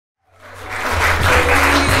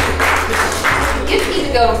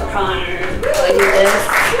going for Connor. So I do this.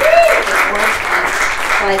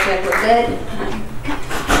 I check we're good.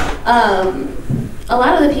 A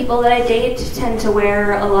lot of the people that I date tend to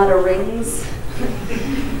wear a lot of rings,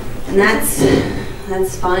 and that's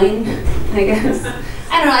fine, I guess.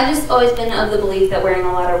 I don't know. I've just always been of the belief that wearing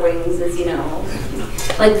a lot of rings is, you know,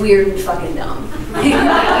 like weird and fucking dumb.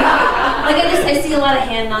 I see a lot of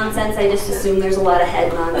hand nonsense. I just assume there's a lot of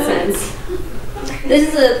head nonsense.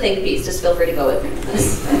 This is a think piece, just feel free to go with me on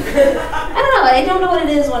this. I don't know what it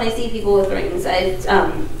is when I see people with rings.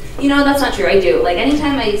 You know, that's not true, I do. Like,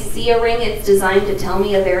 anytime I see a ring, it's designed to tell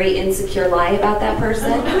me a very insecure lie about that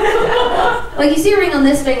person. Like, you see a ring on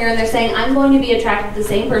this finger and they're saying, I'm going to be attracted to the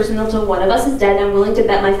same person until one of us is dead and I'm willing to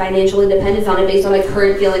bet my financial independence on it based on my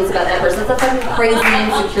current feelings about that person. That's a fucking crazy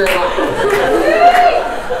insecure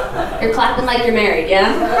lie. You're clapping like you're married,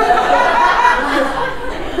 yeah?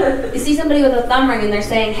 You see somebody with a thumb ring and they're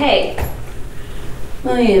saying, hey,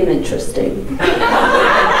 I am interesting.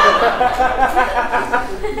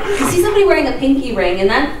 You see somebody wearing a pinky ring and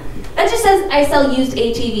that just says I sell used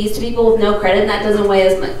ATVs to people with no credit, and that doesn't weigh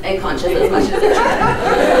as much in conscience as much as it should.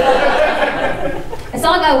 I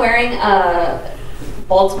saw a guy wearing a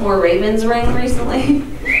Baltimore Ravens ring recently.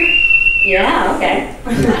 Yeah, okay.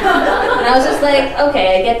 And I was just like,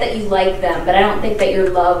 okay, I get that you like them, but I don't think that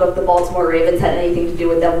your love of the Baltimore Ravens had anything to do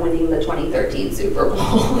with them winning the 2013 Super Bowl.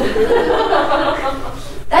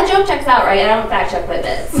 That joke checks out, right? I don't fact check my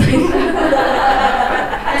bits.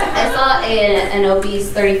 I saw an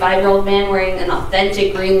obese 35-year-old man wearing an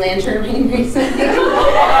authentic Green Lantern ring recently.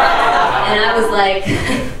 And I was like,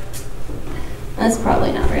 that's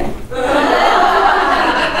probably not real.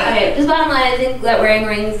 Okay, just bottom line, I think that wearing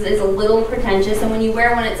rings is a little pretentious, and when you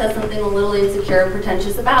wear one, it says something a little insecure and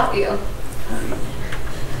pretentious about you.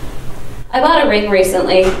 I bought a ring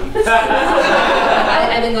recently.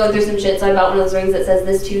 I've been going through some shit, so I bought one of those rings that says,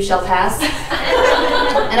 this too shall pass.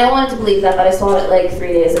 And I wanted to believe that, but I saw it like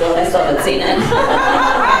 3 days ago and I still haven't seen it.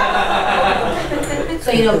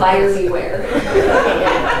 So, you know, buyer beware.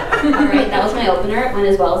 Alright, that was my opener. It went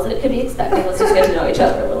as well as it could be expected. Let's just get to know each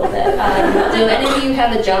other a little bit. Do any of you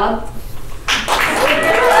have a job?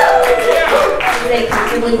 This is a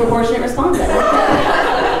comfortably proportionate response.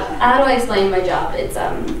 How do I explain my job? It's,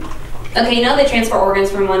 okay, you know they transfer organs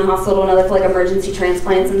from one hospital to another for like emergency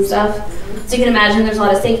transplants and stuff? So you can imagine there's a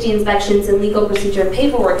lot of safety inspections and legal procedure and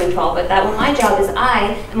paperwork involved with that. Well, my job is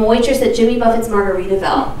I am a waitress at Jimmy Buffett's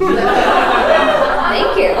Margaritaville.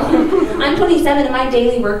 Thank you. I'm 27 and my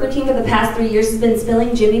daily work routine for the past 3 years has been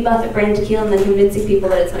spilling Jimmy Buffett brand tequila and then convincing people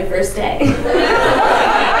that it's my first day.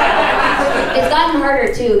 It's gotten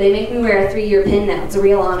harder too. They make me wear a 3-year pin now. It's a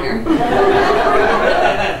real honor.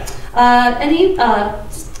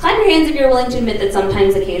 Just clap your hands if you're willing to admit that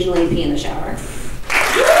sometimes, occasionally, you pee in the shower.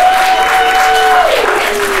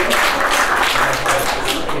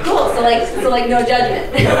 Cool, so like no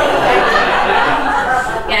judgment.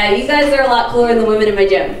 Yeah, you guys are a lot cooler than the women in my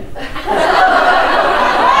gym.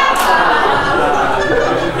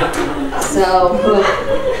 So,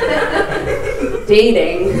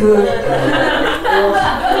 dating.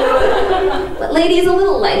 But ladies, a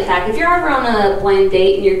little life hack. If you're ever on a blind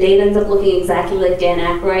date and your date ends up looking exactly like Dan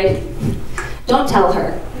Aykroyd, don't tell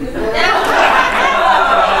her.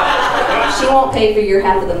 She won't pay for your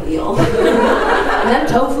half of the meal. And them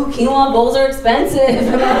tofu quinoa bowls are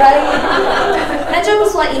expensive, right? That joke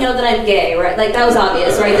was to let you know that I'm gay, right? Like, that was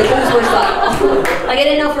obvious, right? The clues were subtle. Like, I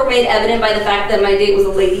didn't know if it were made evident by the fact that my date was a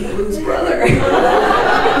Lady Blues brother.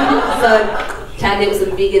 So, tagged it with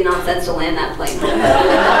some vegan nonsense to land that plane.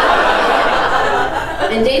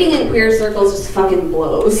 And dating in queer circles just fucking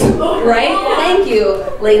blows, right? Thank you,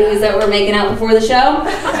 ladies that were making out before the show.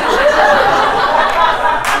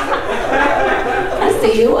 I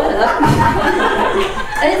see you, what up?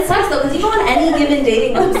 And it sucks though, because you go on any given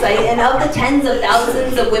dating website, and of the tens of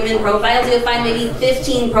thousands of women profiles, you'll find maybe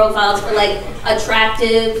 15 profiles for like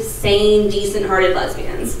attractive, sane, decent-hearted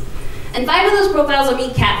lesbians. And 5 of those profiles are me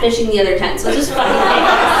catfishing the other 10, so it's just fucking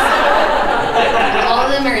all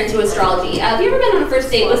of them are into astrology. Have you ever been on a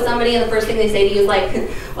first date with somebody and the first thing they say to you is like,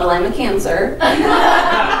 well, I'm a Cancer.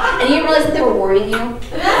 And you didn't realize that they were warning you?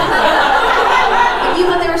 You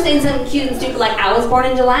thought they were saying something cute and stupid like, I was born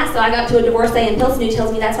in July, so I got to a divorce day in Pilsen who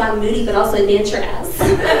tells me that's why I'm moody, but also advance your ass.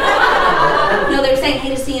 No, they were saying, hey,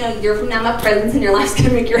 just so you know, a year from now, my presence in your life's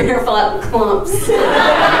gonna make your hair fall out in clumps.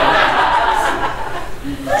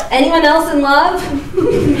 Anyone else in love?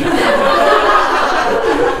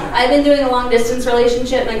 I've been doing a long-distance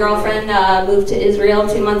relationship. My girlfriend moved to Israel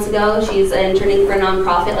 2 months ago. She's interning for a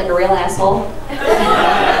nonprofit like a real asshole.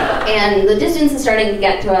 And the distance is starting to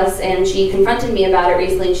get to us, and she confronted me about it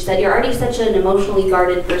recently, and she said, you're already such an emotionally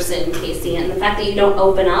guarded person, Casey, and the fact that you don't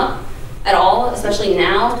open up at all, especially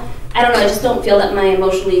now, I don't know, I just don't feel that my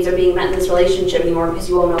emotional needs are being met in this relationship anymore because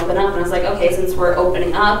you won't open up. And I was like, okay, since we're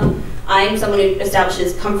opening up, I'm someone who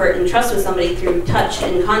establishes comfort and trust with somebody through touch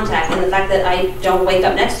and contact, and the fact that I don't wake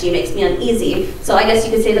up next to you makes me uneasy. So I guess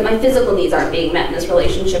you could say that my physical needs aren't being met in this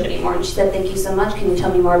relationship anymore. And she said, thank you so much. Can you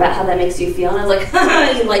tell me more about how that makes you feel? And I was like,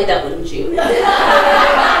 you'd like that, wouldn't you?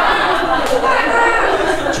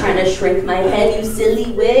 Trying to shrink my head, you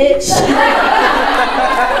silly witch.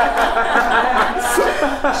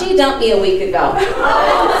 She dumped me a week ago.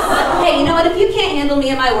 Hey, you know what? If you can't handle me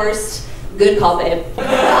at my worst, good call, babe.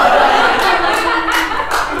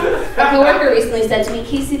 A coworker recently said to me,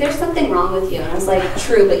 Casey, there's something wrong with you. And I was like,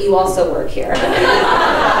 true, but you also work here.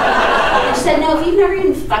 And she said, no, if you've never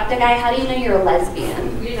even fucked a guy, how do you know you're a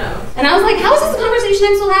lesbian? You know. And I was like, how is this a conversation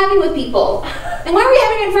I'm still having with people? And why are we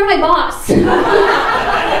having it in front of my boss? And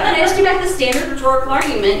I just threw back the standard rhetorical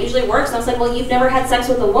argument. It usually works. And I was like, well, you've never had sex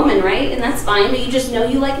with a woman, right? And that's fine, but you just know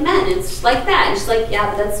you like men. It's just like that. And she's like, yeah,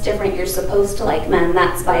 but that's different. You're supposed to like men.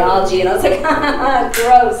 That's biology. And I was like,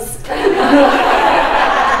 gross.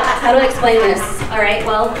 How do I explain this? All right,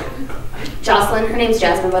 well, Jocelyn, her name's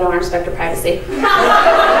Jasmine, but I don't respect her privacy.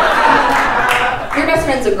 Your best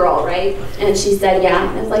friend's a girl, right? And she said, yeah.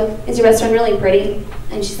 And I was like, is your best friend really pretty?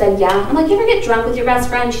 And she said, yeah. I'm like, you ever get drunk with your best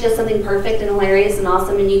friend? She does something perfect and hilarious and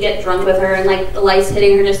awesome, and you get drunk with her, and like the light's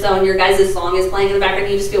hitting her just so, and your guys' song is playing in the background,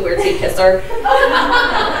 and you just feel weird, so you kiss her.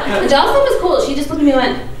 And Jocelyn was cool. She just looked at me and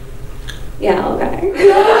went, yeah, okay.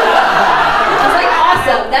 I was like,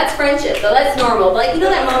 awesome. That's friendship, though. That's normal. But like, you know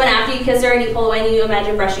that moment after you kiss her and you pull away and you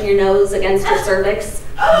imagine brushing your nose against her cervix?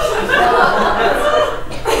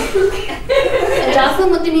 And Jocelyn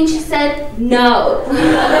looked at me and she said, no. And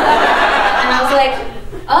I was like,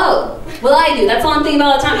 oh, well, I do. That's all I'm thinking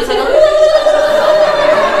about all the time. Just like, all the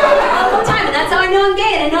time. And that's how I know I'm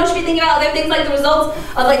gay. And I know I should be thinking about other things like the results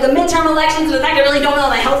of like the midterm elections and the fact I really don't know how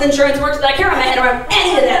my health insurance works, but I can't wrap my head around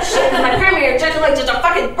any of that shit. Because my primary objective like just a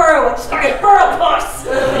fucking burrow, a fucking burrow puss.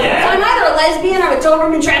 Yeah. So I'm either a lesbian or a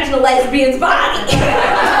Doberman trapped in a lesbian's body.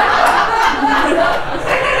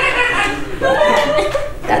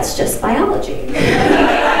 That's just biology.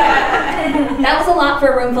 That was a lot for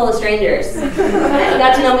a room full of strangers. You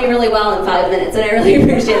got to know me really well in 5 minutes, and I really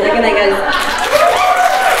appreciate it. Good night, guys.